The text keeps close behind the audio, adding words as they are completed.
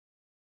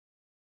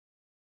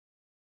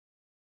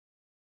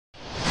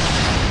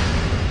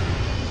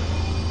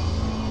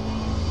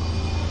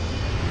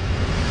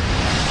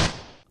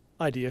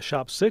Idea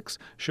Shop 6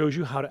 shows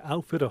you how to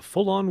outfit a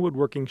full-on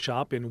woodworking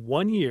shop in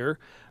 1 year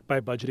by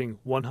budgeting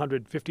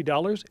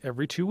 $150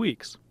 every 2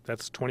 weeks.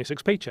 That's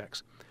 26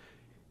 paychecks.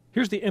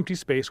 Here's the empty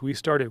space we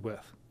started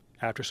with.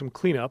 After some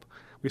cleanup,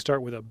 we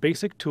start with a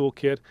basic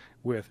toolkit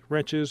with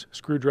wrenches,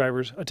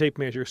 screwdrivers, a tape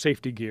measure,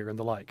 safety gear, and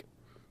the like.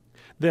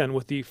 Then,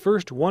 with the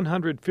first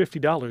 $150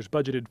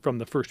 budgeted from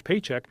the first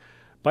paycheck,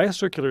 buy a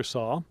circular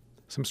saw,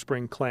 some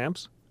spring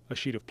clamps, a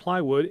sheet of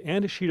plywood,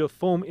 and a sheet of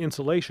foam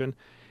insulation,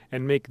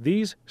 and make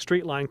these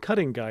straight-line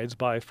cutting guides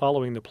by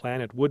following the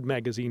plan at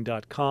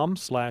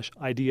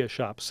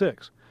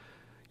woodmagazine.com/ideashop6.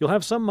 You'll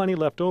have some money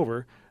left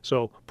over,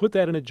 so put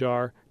that in a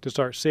jar to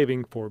start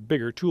saving for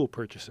bigger tool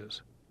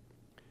purchases.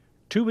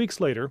 2 weeks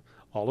later,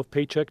 all of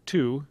Paycheck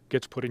 2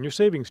 gets put in your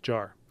savings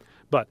jar.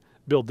 But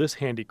build this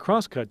handy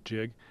crosscut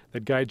jig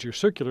that guides your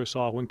circular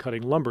saw when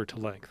cutting lumber to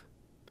length.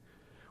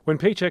 When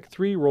Paycheck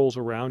 3 rolls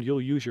around, you'll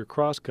use your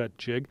crosscut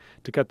jig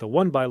to cut the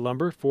 1x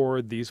lumber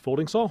for these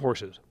folding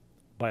sawhorses.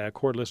 Buy a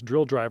cordless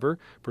drill driver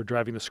for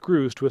driving the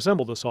screws to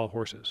assemble the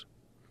sawhorses.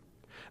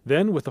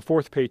 Then, with the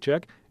fourth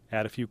paycheck,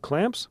 add a few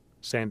clamps,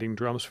 sanding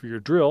drums for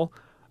your drill,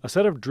 a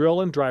set of drill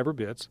and driver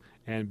bits,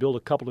 and build a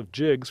couple of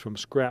jigs from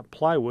scrap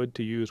plywood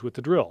to use with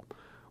the drill.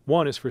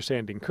 One is for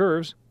sanding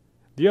curves,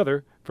 the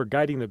other for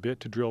guiding the bit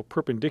to drill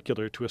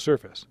perpendicular to a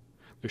surface.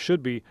 There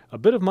should be a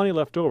bit of money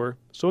left over,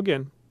 so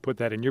again, put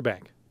that in your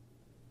bank.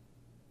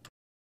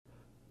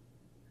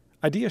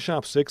 Idea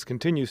Shop 6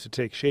 continues to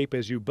take shape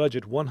as you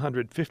budget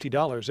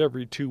 $150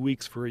 every 2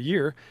 weeks for a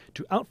year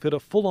to outfit a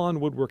full-on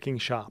woodworking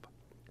shop.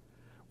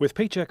 With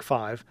Paycheck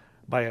 5,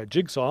 buy a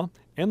jigsaw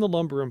and the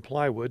lumber and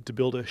plywood to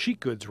build a sheet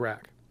goods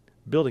rack.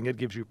 Building it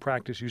gives you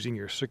practice using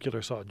your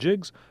circular saw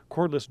jigs,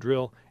 cordless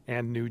drill,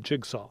 and new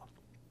jigsaw.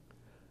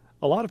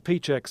 A lot of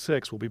Paycheck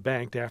 6 will be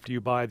banked after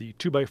you buy the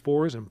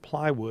 2x4s and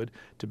plywood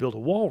to build a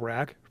wall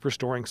rack for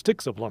storing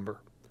sticks of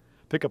lumber.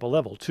 Pick up a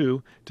level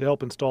 2 to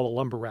help install the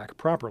lumber rack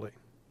properly.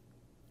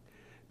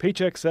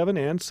 Paycheck 7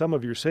 and some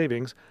of your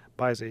savings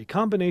buys a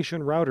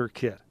combination router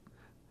kit.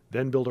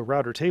 Then build a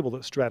router table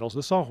that straddles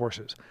the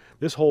sawhorses.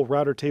 This whole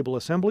router table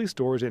assembly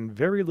stores in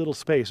very little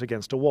space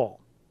against a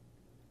wall.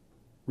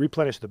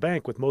 Replenish the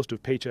bank with most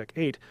of Paycheck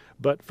 8,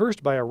 but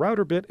first buy a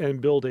router bit and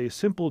build a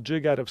simple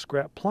jig out of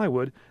scrap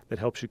plywood that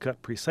helps you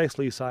cut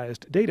precisely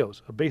sized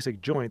dados, a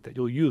basic joint that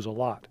you'll use a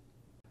lot.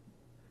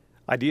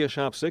 Idea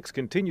Shop 6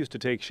 continues to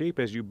take shape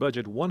as you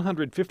budget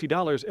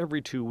 $150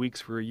 every 2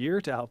 weeks for a year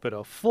to outfit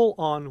a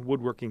full-on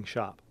woodworking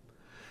shop.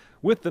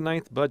 With the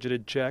 9th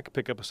budgeted check,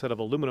 pick up a set of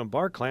aluminum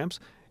bar clamps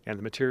and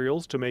the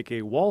materials to make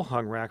a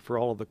wall-hung rack for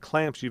all of the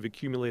clamps you've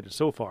accumulated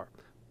so far,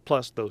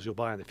 plus those you'll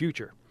buy in the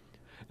future.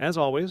 As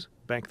always,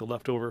 bank the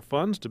leftover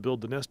funds to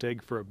build the nest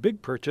egg for a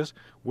big purchase,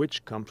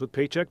 which comes with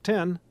Paycheck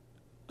 10,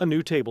 a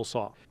new table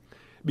saw.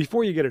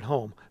 Before you get it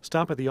home,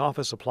 stop at the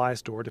office supply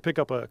store to pick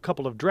up a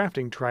couple of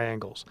drafting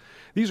triangles.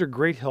 These are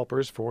great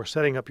helpers for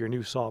setting up your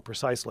new saw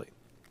precisely.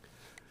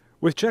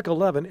 With check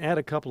 11, add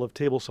a couple of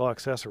table saw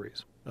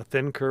accessories. A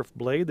thin kerf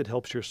blade that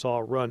helps your saw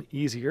run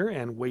easier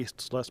and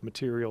wastes less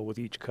material with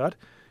each cut,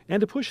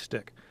 and a push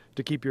stick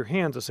to keep your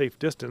hands a safe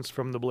distance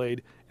from the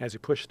blade as you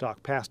push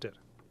stock past it.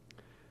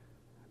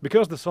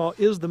 Because the saw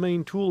is the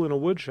main tool in a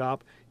wood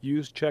shop,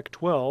 use check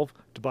 12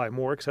 to buy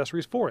more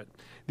accessories for it.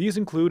 These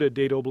include a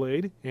dado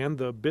blade and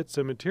the bits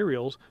and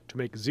materials to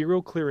make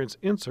zero clearance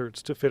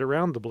inserts to fit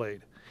around the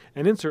blade.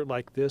 An insert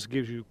like this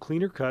gives you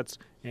cleaner cuts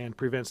and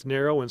prevents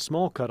narrow and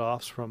small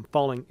cutoffs from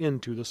falling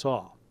into the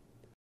saw.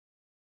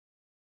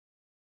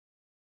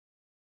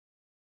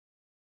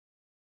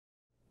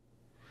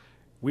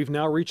 We've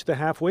now reached the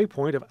halfway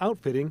point of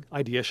outfitting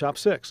Idea Shop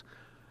 6.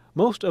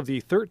 Most of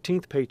the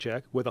 13th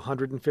paycheck, with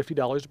 $150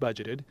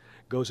 budgeted,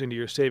 goes into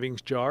your savings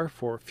jar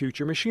for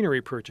future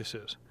machinery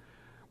purchases.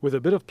 With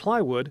a bit of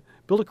plywood,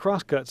 build a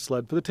crosscut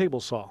sled for the table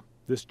saw.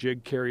 This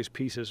jig carries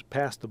pieces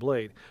past the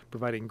blade,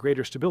 providing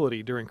greater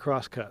stability during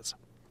crosscuts.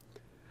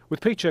 With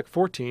Paycheck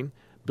 14,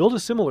 build a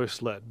similar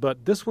sled,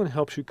 but this one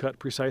helps you cut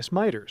precise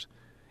miters.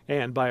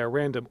 And buy a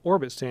random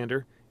orbit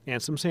sander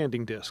and some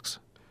sanding discs.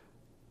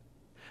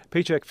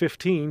 Paycheck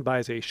 15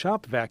 buys a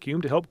shop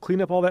vacuum to help clean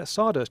up all that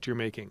sawdust you're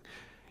making.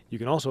 You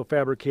can also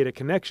fabricate a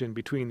connection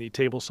between the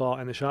table saw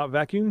and the shop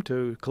vacuum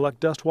to collect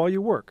dust while you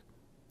work.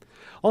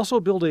 Also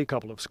build a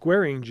couple of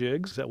squaring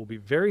jigs that will be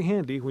very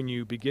handy when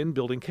you begin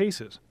building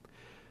cases.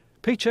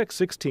 Paycheck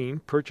 16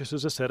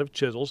 purchases a set of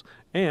chisels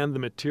and the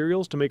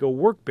materials to make a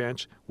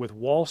workbench with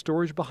wall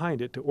storage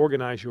behind it to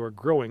organize your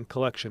growing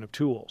collection of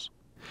tools.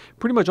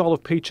 Pretty much all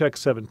of Paycheck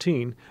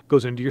 17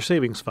 goes into your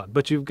savings fund,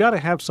 but you've got to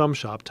have some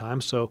shop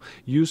time, so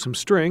use some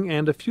string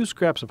and a few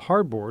scraps of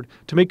hardboard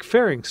to make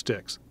fairing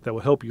sticks that will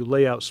help you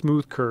lay out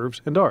smooth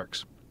curves and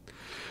arcs.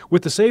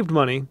 With the saved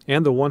money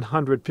and the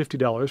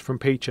 $150 from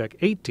Paycheck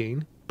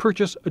 18,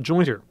 purchase a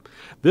jointer.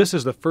 This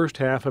is the first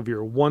half of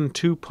your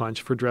 1-2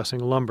 punch for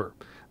dressing lumber.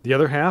 The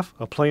other half,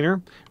 a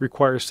planer,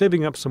 requires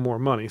saving up some more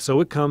money,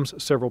 so it comes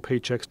several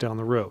paychecks down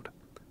the road.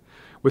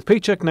 With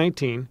Paycheck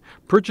 19,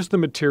 purchase the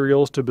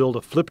materials to build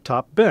a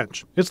flip-top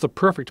bench. It's the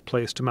perfect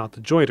place to mount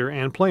the jointer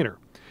and planer.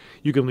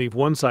 You can leave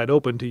one side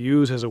open to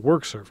use as a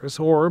work surface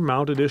or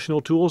mount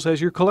additional tools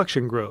as your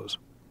collection grows.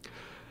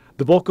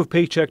 The bulk of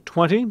Paycheck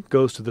 20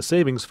 goes to the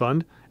savings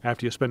fund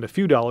after you spend a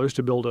few dollars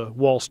to build a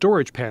wall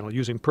storage panel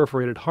using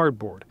perforated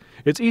hardboard.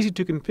 It's easy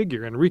to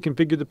configure and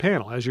reconfigure the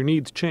panel as your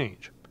needs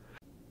change.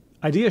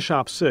 Idea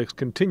Shop 6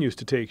 continues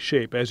to take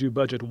shape as you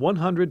budget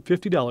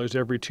 $150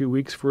 every 2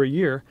 weeks for a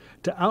year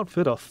to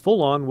outfit a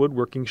full-on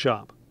woodworking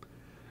shop.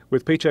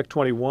 With Paycheck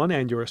 21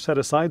 and your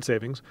set-aside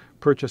savings,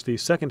 purchase the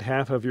second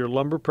half of your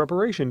lumber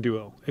preparation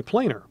duo, a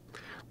planer.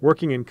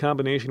 Working in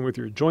combination with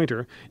your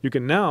jointer, you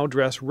can now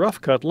dress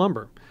rough-cut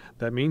lumber.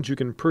 That means you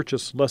can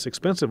purchase less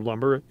expensive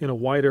lumber in a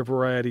wider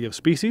variety of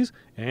species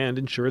and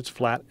ensure it's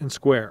flat and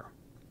square.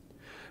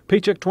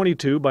 Paycheck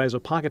 22 buys a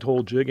pocket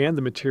hole jig and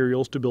the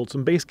materials to build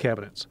some base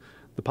cabinets.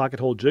 The pocket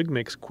hole jig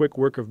makes quick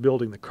work of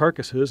building the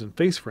carcasses and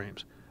face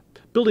frames.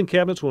 Building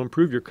cabinets will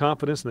improve your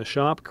confidence in the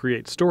shop,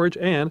 create storage,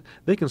 and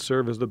they can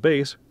serve as the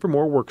base for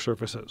more work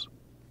surfaces.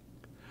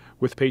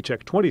 With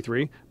Paycheck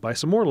 23, buy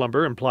some more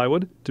lumber and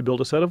plywood to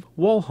build a set of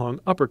wall-hung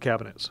upper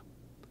cabinets.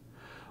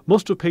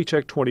 Most of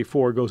Paycheck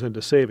 24 goes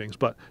into savings,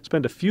 but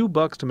spend a few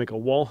bucks to make a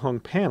wall-hung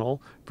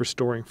panel for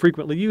storing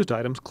frequently used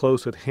items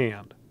close at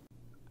hand.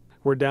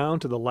 We're down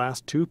to the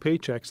last 2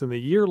 paychecks in the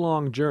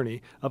year-long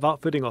journey of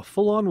outfitting a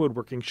full-on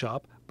woodworking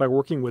shop by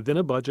working within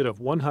a budget of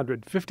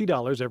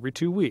 $150 every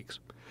 2 weeks.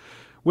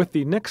 With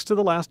the next to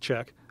the last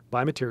check,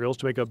 buy materials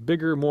to make a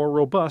bigger, more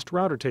robust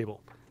router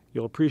table.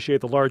 You'll appreciate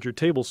the larger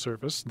table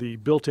surface, the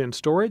built-in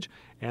storage,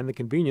 and the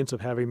convenience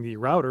of having the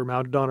router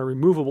mounted on a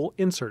removable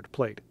insert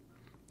plate.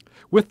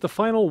 With the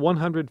final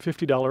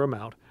 $150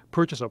 amount,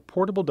 purchase a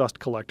portable dust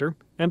collector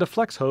and a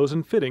flex hose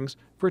and fittings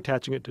for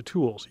attaching it to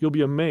tools. You'll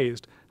be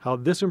amazed how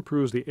this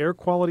improves the air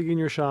quality in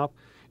your shop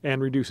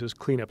and reduces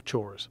cleanup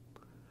chores.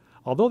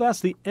 Although that's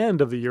the end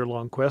of the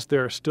year-long quest,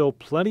 there are still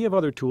plenty of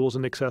other tools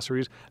and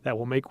accessories that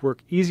will make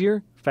work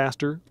easier,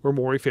 faster, or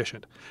more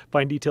efficient.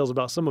 Find details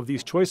about some of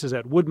these choices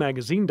at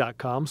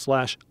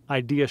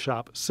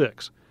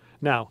woodmagazine.com/IdeaShop6.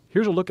 Now,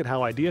 here's a look at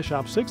how Idea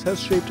Shop 6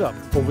 has shaped up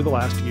over the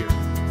last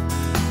year.